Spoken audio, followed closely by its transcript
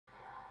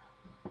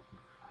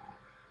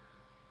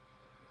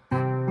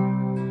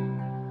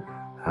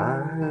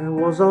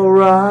was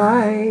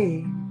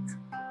alright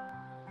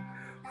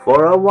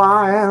for a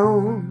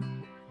while.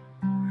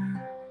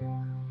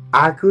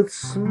 I could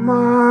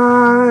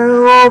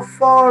smile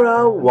for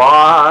a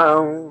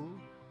while.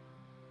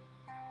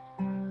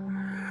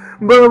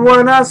 But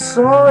when I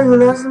saw you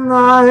last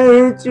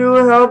night, you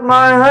held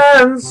my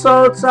hand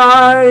so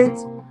tight.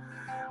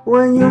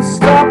 When you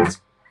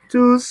stopped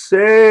to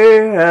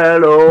say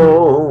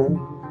hello,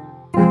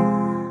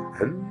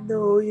 and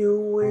though you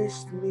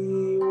wished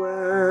me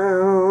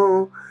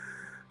well,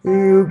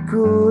 you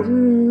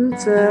couldn't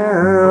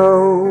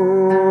tell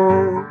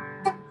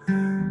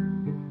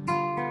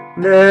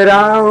that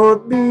I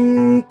would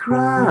be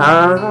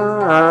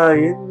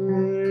crying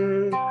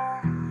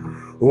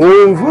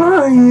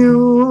over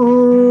you,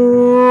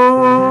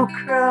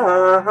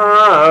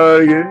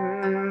 crying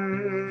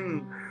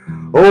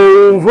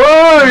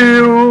over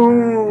you.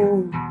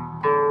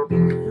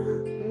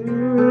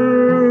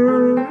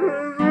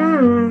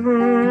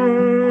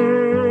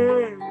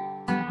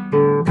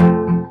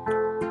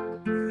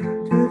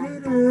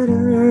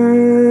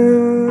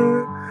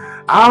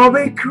 I'll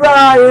be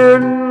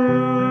crying,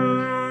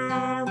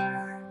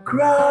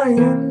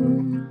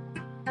 crying,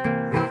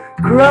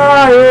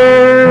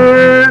 crying,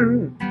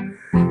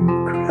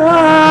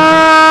 crying.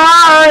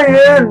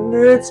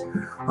 It's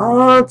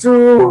hard to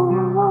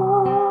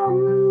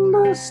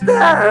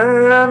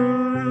understand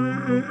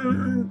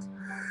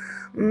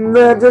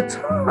that the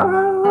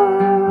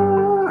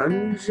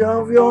touch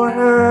of your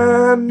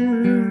hand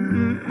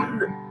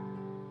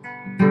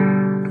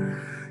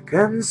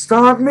can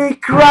start me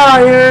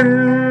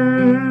crying.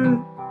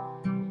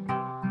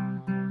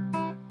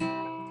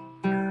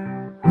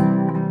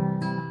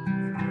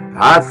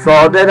 I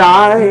thought that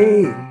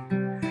I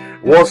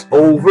was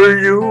over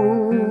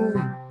you,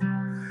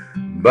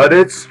 but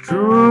it's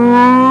true,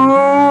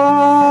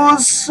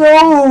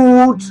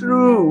 so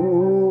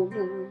true.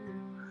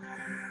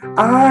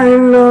 I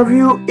love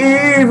you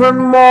even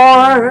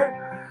more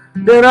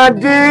than I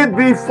did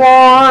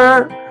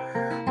before.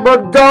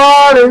 But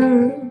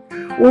darling,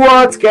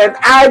 what can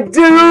I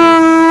do?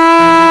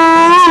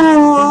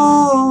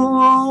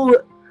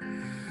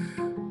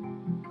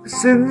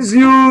 Since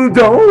you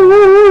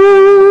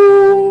don't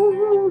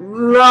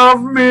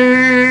love me,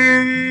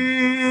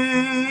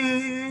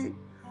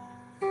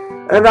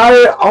 and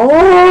I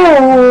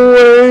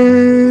always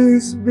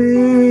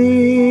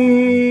be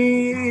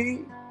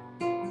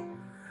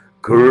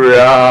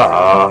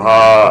crying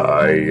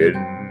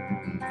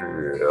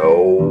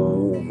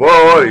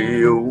over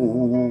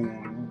you,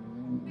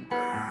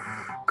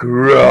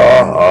 crying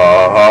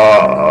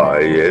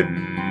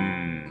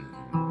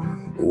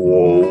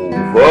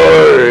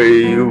over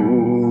you.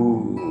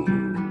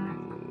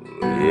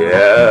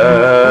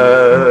 Yes,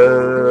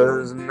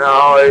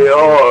 now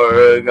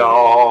you're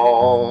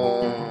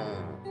gone,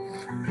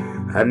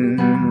 and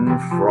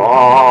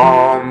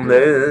from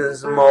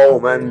this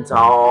moment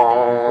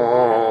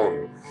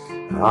on,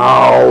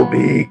 I'll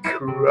be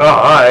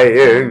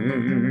crying,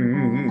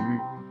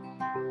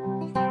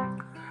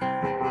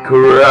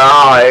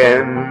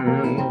 crying,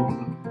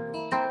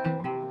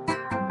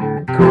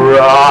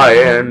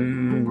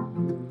 crying,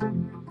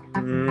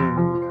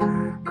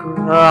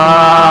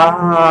 crying,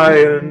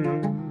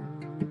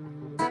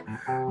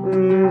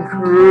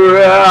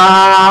 crying.